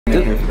How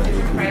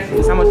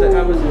much is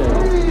that?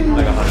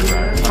 Like 100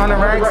 racks. 100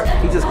 racks?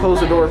 He just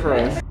closed the door for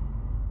us.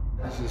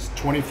 This is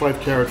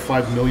 25 carat,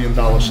 $5 million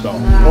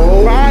stone.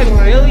 Oh,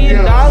 $5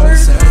 million?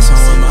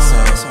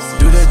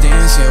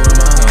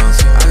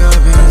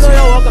 So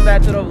yo, welcome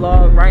back to the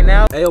vlog right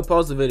now. Hey yo,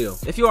 pause the video.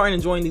 If you are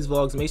enjoying these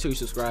vlogs, make sure you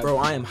subscribe. Bro,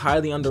 I am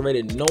highly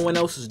underrated. No one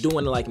else is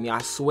doing it like me,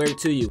 I swear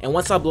to you. And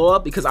once I blow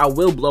up, because I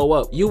will blow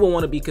up, you will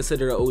want to be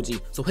considered an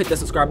OG. So hit that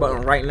subscribe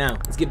button right now.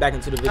 Let's get back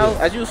into the video.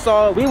 As you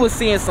saw, we was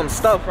seeing some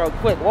stuff real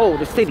quick. Whoa,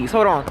 the titties,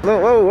 hold on.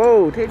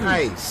 Whoa, titties.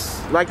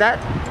 Nice. Like that?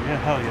 Yeah,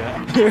 hell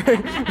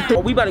yeah. Oh,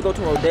 we about to go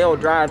to Rodeo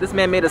Drive. This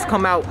man made us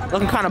come out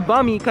looking kind of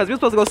bummy because we were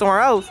supposed to go somewhere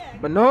else.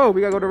 But no,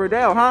 we gotta go to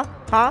Rodeo, huh?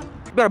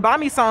 You better buy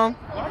me some.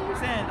 Why are you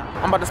saying that?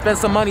 I'm about to spend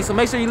some money, so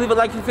make sure you leave it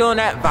like you're feeling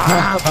that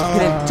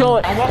vibe. Enjoy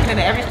it. I'm walking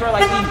into every store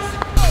like these.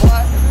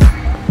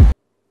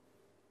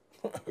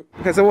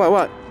 Okay, so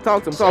what?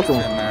 Talk to him,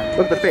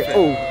 Look at the fit.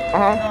 Oh,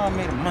 I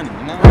made money,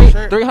 you know?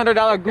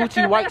 $300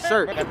 Gucci white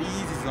shirt. I got the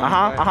Yeezys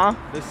on.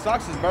 This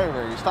socks is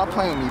very. Stop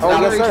playing with me. Oh,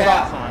 yes, sir.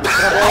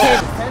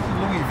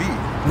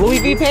 Louis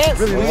V pants?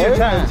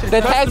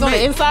 The tags on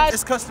the inside?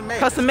 It's custom made.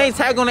 Custom made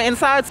tag on the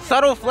inside?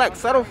 Subtle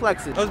flex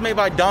it. It was made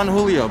by Don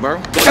Julio,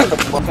 bro.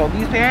 So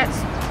these pants,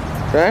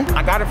 okay,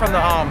 I got it from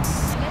the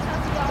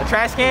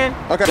trash can.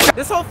 Okay.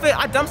 This whole fit,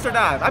 I dumpster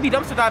dive. I be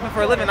dumpster diving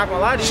for a living, not gonna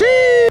lie to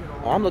you.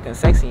 Oh, I'm looking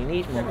sexy in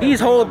these, man. These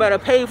hoes better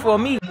pay for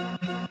me.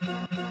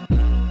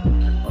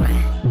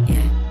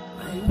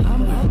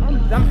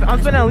 I'm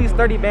spending at least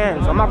 30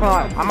 bands. I'm not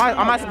gonna lie.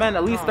 I might spend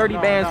at least 30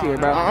 bands here,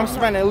 bro. I'm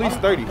spending at least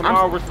 30.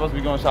 Tomorrow we're supposed to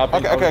be going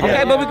shopping.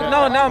 Okay, but we're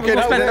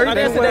gonna spend 30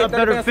 bands today.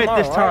 Better fit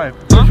this time.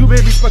 You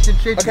made me fucking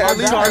change. Okay, at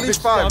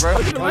least 5, bro.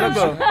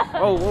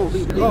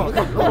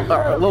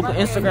 Whoa, local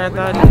Instagram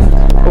thing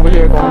over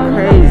here going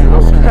crazy.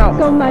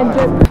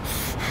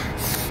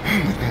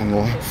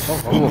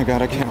 Oh my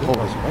god, I can't hold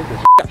this.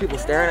 Got people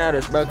staring at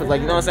us, bro, cause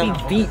like, you know what I'm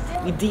saying?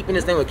 We deep in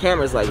this thing with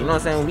cameras, like, you know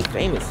what I'm saying? We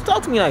famous.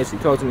 Talk to me nicely.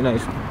 Talk to me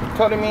nice.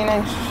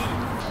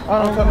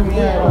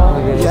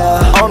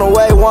 Yeah, on the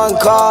way, one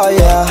call,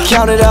 yeah.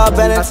 Count it up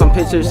and got some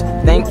pictures.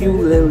 Thank you,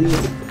 Lily.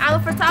 I'm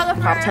a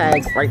photographer. Top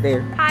tag right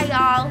there. Hi,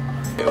 y'all.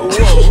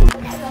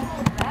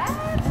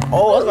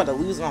 Oh, I was about to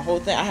lose my whole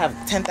thing. I have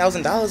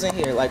 $10,000 in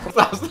here. Like,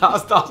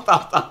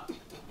 stop.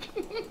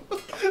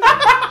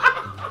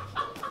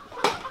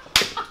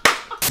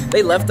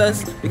 They left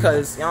us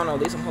because, y'all know,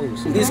 they some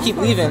hoes. They just keep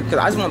leaving because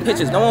I just want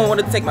pictures. No one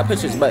wanted to take my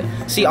pictures, but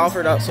she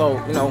offered up, so,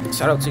 you know,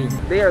 shout out to you.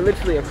 They are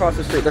literally across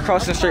the street. They're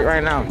crossing the street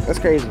right now. That's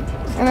crazy.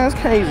 And that's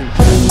crazy.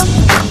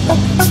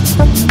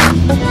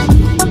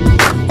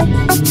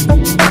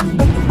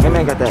 That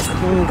man got that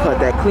clean cut,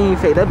 that clean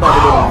fade. That about to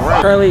get on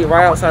right. Currently,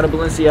 right outside of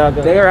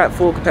Balenciaga. They are at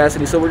full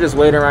capacity, so we're just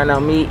waiting right now.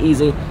 Me,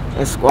 Easy,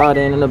 and Squad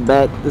in the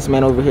back. This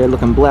man over here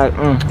looking black,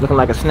 looking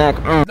like a snack.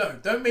 No,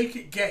 don't make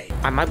it gay.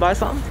 I might buy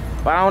something,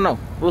 but I don't know.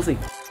 We'll see.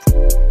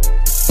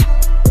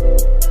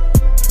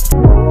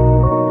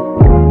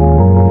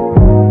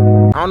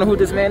 I don't know who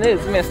this man is.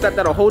 This man stepped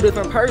out a whole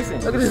different person.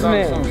 Look at this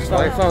man. If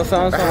I was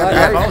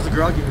a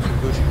girl, I'd give you some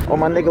Gucci. Oh,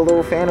 my nigga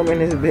little Phantom in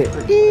his bit.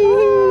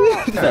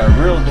 It's that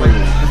real thing.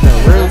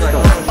 Real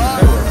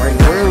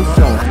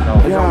stuff.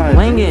 Yeah,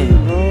 blinging.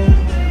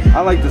 I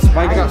like the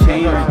spike and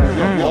chain.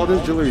 All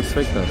this jewelry is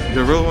fake though.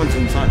 The real one's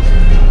inside.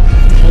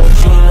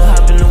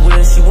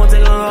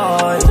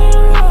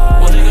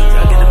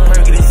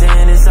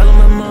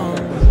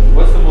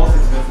 What's the most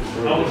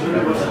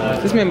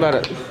expensive? This man about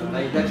it.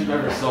 Like that you've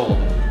ever sold.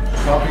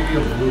 Probably a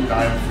blue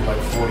diamond for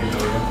like 40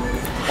 million.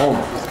 Oh.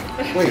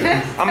 Wait,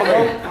 I'm gonna go.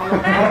 I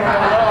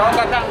don't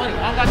got that money.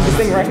 This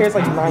thing right here is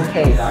like 9K.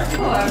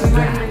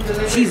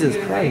 Jesus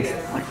Christ.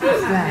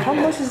 How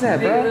much is that,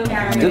 bro?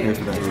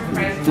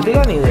 Do they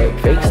got any like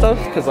fake stuff?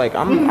 Cause like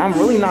I'm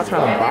really not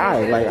trying to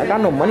buy. Like I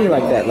got no money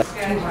like that. Like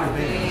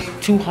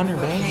 200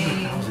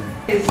 bands.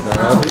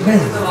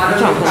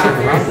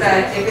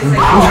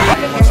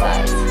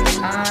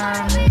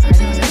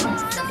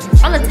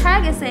 On the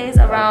tag it says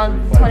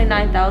around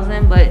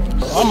 29,000, but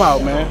I'm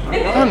out, man.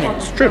 I'm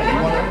stripping.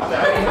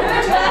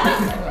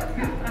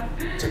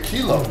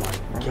 TheKidLaw.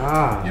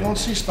 God. You don't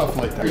see stuff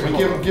like that. We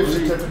give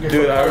certificate.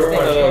 Dude, I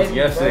remember those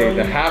yesterday.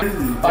 The half.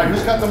 Alright,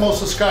 who's got the most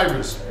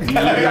subscribers?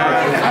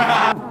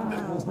 Now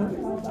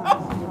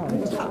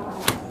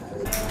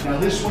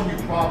this one you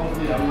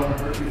probably, I don't want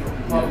to hurt you, you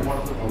probably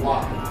want to put a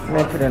lot.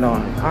 Man, put it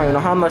on. I don't even know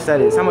how much that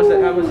is. How much is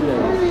that?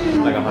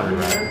 Like 100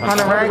 racks.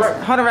 100 racks?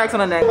 100 racks on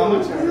the neck. How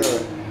much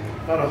is it?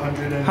 About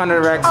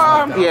 100 racks.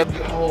 Yeah.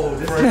 Oh,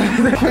 this is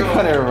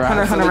 100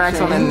 racks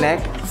on the neck.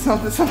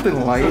 Something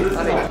light.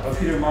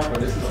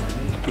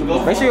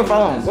 Make sure you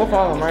follow him. Go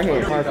follow him right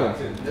here.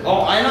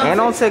 Oh, I know. And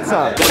on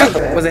TikTok.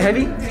 Was it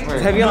heavy? Was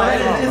it heavy on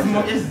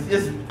that?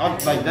 It's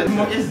up like that.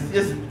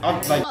 It's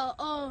up like.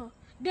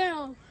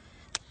 down.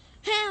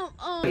 Hell,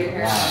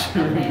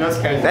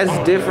 That's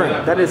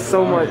different. That is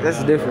so much.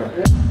 That's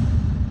different.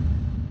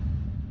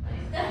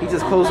 He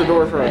just closed the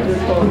door for us.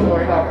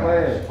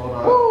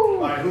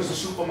 Alright, who's the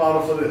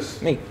supermodel for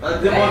this? Me.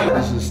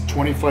 This is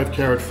 25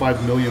 carat,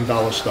 $5 million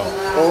stone.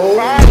 Oh,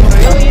 $5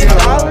 million?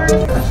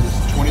 This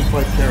is 25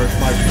 Spike carrots,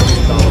 $5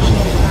 million.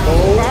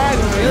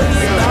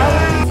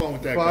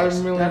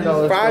 $5 million.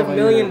 $5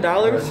 million?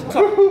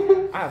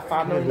 I have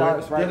 $5 million,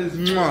 right? That is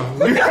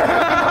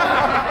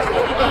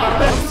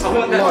Hold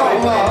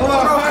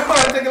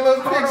on. Take a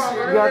little picture.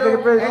 You gotta take a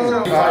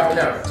picture. 5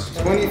 carats.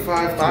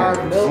 25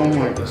 carats. Oh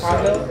my God.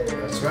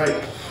 That's right.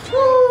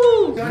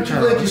 Woo! Don't you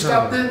think you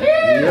stopped it?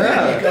 Yeah.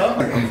 There you go.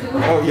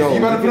 Oh, yo. You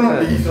better put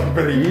on these. Oh,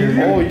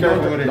 you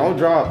careful with it. No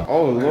drop.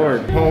 Oh,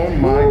 Lord. Oh,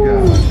 my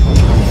God.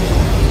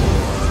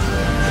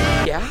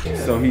 Yeah.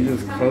 So he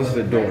just closed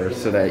the door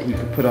so that he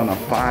could put on a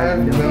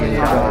 $5 million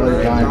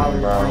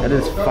diamond, bro. That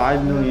is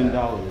 $5 million.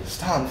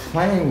 Stop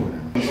playing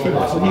with him.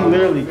 So he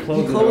literally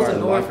closed the door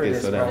and locked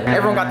it so that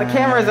Everyone got the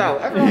cameras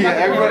out. Everybody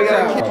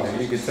got the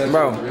cameras.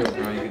 Bro.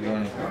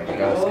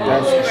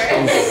 That's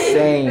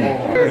insane.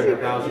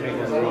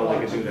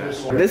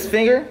 This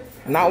finger,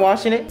 not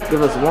washing it.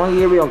 Give us 1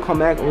 year, we gonna come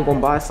back and we're gonna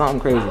buy something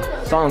crazy.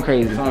 Something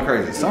crazy.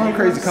 Something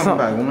crazy coming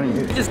back.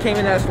 We just came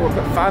in and asked for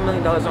 $5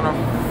 million on our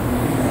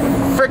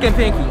freaking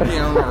pinky.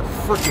 Yeah, on our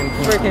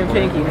freaking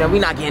pinky. Now we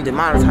not getting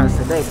demonetized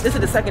today. This is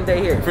the second day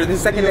here. For this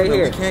second day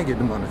here. We can't get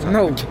demonetized.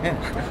 No.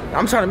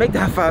 I'm trying to make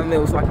that $5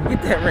 million so I can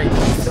get that ring.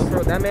 So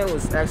bro, that man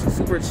was actually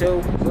super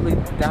chill, really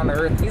down to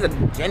earth. He's a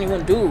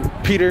genuine dude.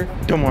 Peter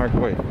DeMarco.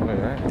 Wait,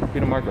 right?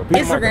 Peter Marco.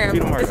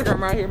 Instagram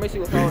right here. Make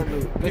sure you follow him,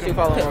 dude. Make sure you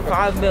follow him.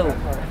 $5 million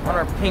on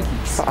our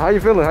pinkies. How you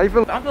feeling? I'm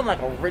feeling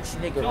like a rich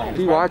nigga. Right?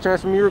 You watch that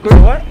for me real quick?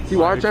 What? You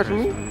watch that for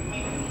me?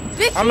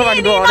 I don't know if I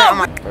can do all that. I'm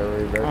like,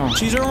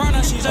 she's a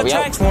runner, she's a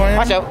track.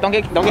 watch out, don't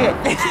get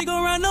hit. She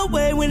gon' run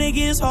away when it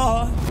gets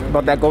hard.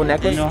 About that gold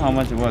necklace? You know how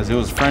much it was? It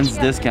was friends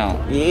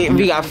discount. Yeah,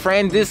 we got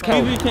friend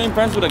discount. We became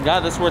friends with a guy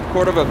that's worth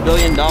 $250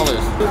 million.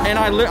 And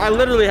I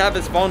literally have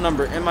his phone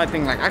number in my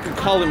thing. Like, I could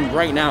call him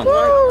right now.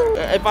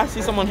 If I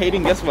see someone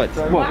hating, guess what?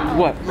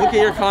 What? Look at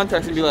your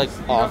contacts and be like,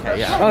 oh, okay,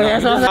 yeah. Oh, yeah,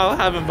 so I'll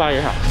have him by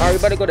your house. Alright, we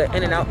better go to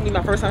In-N-Out. Me,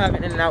 my first time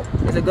having In-N-Out.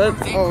 Is it good?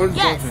 Oh, it's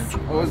Yes.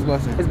 busting. Oh, it's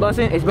busting. It's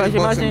busting? It's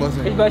busting?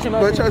 It's busting?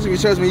 But trust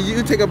me,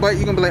 you take a bite,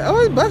 you gonna be like, oh,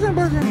 it's busting.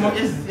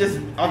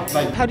 It's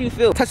like, How do you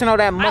feel touching all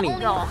that money? I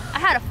don't know. I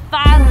had a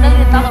 $5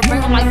 million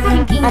ring on my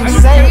pinky. I'm Are you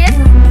saying-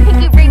 serious?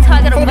 Pinky ring till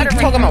I get a What letter are you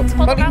ring. talking about? Pull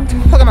What them are out. you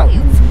talking about?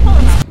 Pull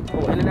them out.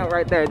 Oh, In-N-Out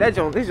right there. This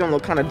joint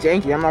look kind of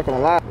janky. I'm not gonna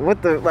lie.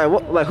 What the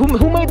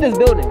who made this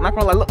building? I'm not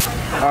gonna lie. Look.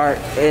 All right,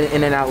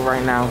 In-N-Out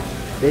right now.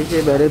 This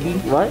shit better be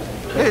what?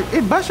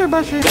 It busher.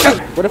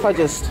 What if I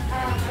just?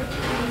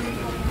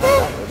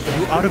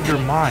 You out of your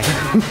mind.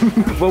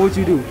 What would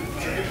you do?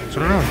 I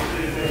don't know.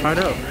 Find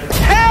out.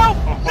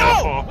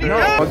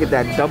 I'll get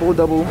that double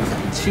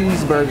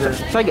cheeseburger.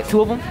 Should I get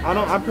 2 of them?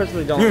 I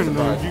personally don't.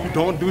 You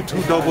don't do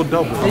 2 double.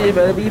 It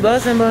better be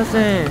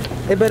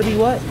bussin'. It better be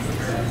what?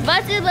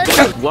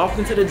 Busted. Walked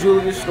into the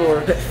jewelry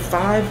store, put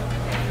 $5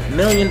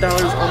 million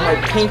on my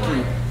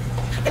pinky.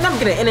 And I'm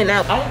getting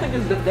In-N-Out. I don't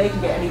think this day can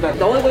get any better.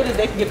 The only way this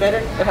day can get better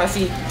if I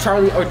see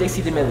Charlie or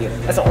Dixie D'Amelio.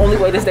 That's the only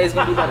way this day is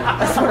gonna be better.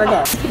 That's what I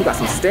got. People got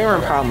some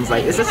staring problems.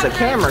 Like, is this a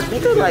camera?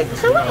 Nigga, like,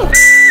 chill out.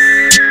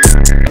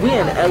 We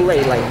in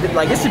LA,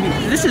 like this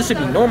should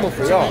be normal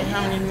for y'all.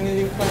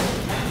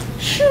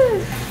 Sure.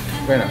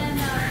 Wait now.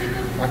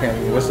 I can't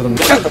whistle them.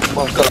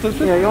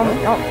 Yeah,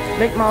 y'all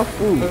make my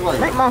food.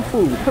 Make my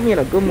food. Put me in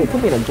a good mood.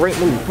 Put me in a great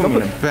mood. Put me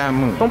in a bad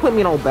mood. Don't put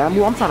me in no bad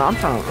mood. I'm trying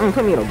to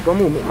put me in a good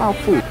mood. Make my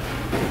food.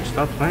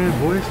 Stop playing,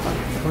 boys.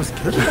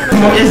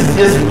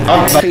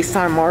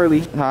 FaceTime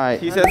Marley. Hi.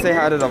 He said say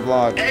hi to the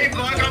vlog. Hey,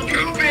 vlog, I'm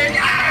pooping.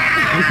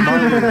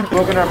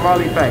 Smoking that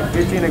Molly pack,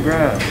 15 a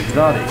gram.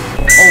 Exotic.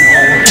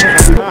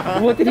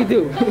 What did he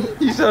do?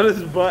 He showed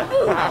his butt.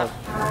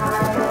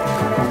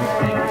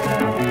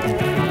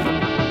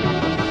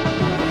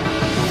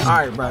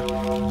 Alright, bro.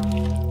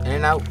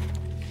 In-N-Out.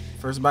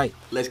 First bite.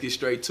 Let's get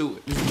straight to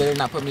it. You better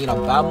not put me in a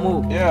bad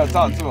mood. Yeah,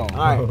 talk to him.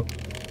 Alright.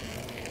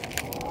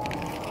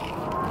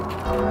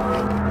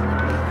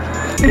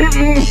 Did it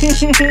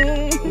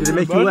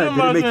make you wet?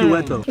 Did it make you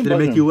wet though? Did it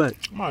make you wet?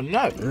 My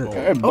nut.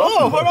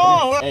 Oh, hold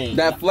on. Hey.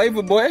 That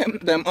flavor, boy.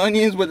 Them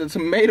onions with the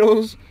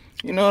tomatoes.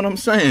 You know what I'm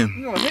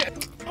saying?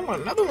 I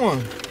want another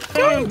one.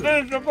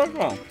 Finish the first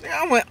one.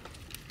 I'm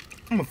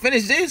gonna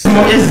finish this.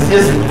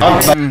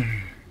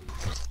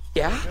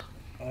 Yeah.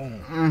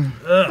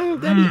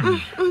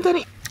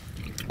 Daddy.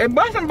 Hey,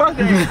 bustin'. Walk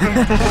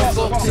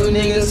up to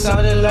niggas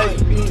sounding like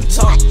me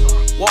talk.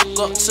 Walk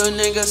up to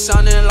niggas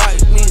sounding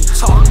like me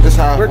talk.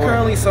 We're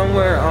currently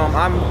somewhere.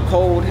 I'm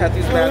cold, had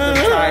these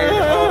bathrooms tired,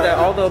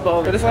 all the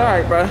above. But it's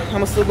alright, bro.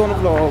 I'ma still go on the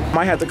vlog.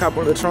 Might have to cop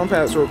one of the Trump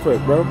hats real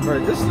quick, bro.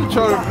 Right, this is the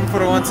trailer for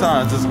the one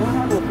time. Just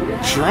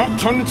Trump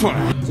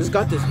 2020. Just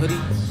got this hoodie.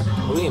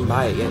 We didn't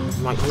buy it yet.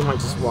 We might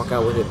just walk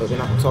out with it, but we're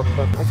not gonna talk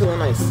about it. I'm feeling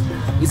nice.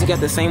 Easy got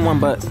the same one,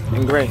 but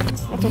in gray.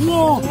 What the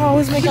fuck? Oh,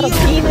 he's making a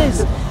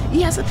penis.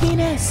 He has a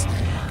penis.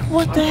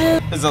 What the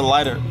hell? It's a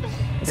lighter.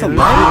 It's a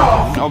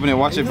lighter. Open it.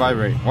 Watch it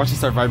vibrate. Watch it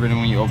start vibrating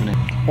when you open it.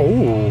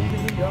 Oh.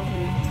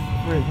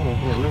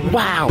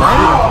 Wow.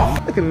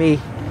 Look at me.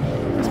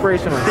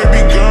 Inspirational.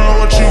 Baby girl,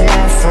 what you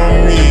want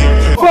from me?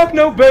 Fuck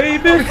no,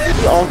 baby.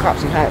 We all cop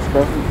some hats,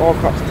 bro. We all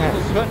cop some hats.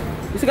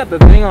 You still got the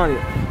thing on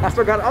it. I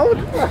forgot. Oh,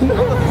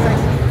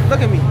 look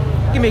at me.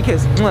 Give me a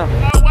kiss. Mwah.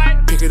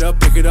 Pick it up,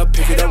 pick it up,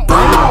 pick it up.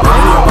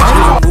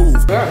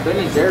 Move. Ben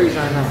and Jerry's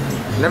right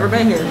now. Never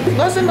been here.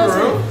 Listen.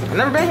 I've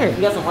never been here.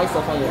 You got some white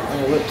stuff on your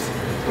lips.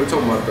 We're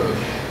talking about the.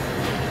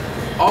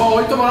 Oh,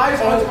 you talking about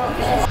ice?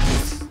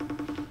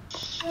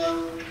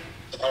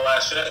 All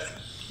that shit.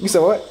 You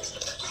said what?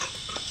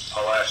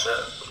 All that shit.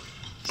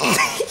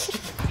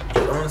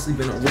 It's honestly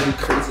been a really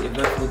crazy,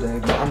 eventful day,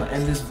 but I'm gonna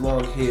end this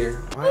vlog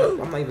here. I'm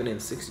not even in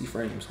 60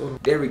 frames. Hold on.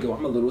 There we go.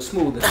 I'm a little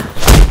smoother.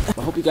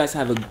 I hope you guys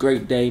have a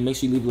great day. Make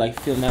sure you leave a like,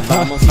 feeling that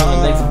vibe. I'll see you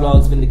on the next vlog.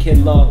 It's been the Kid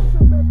Law.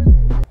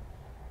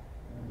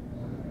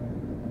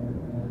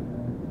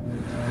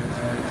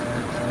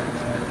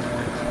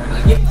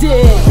 You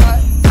did.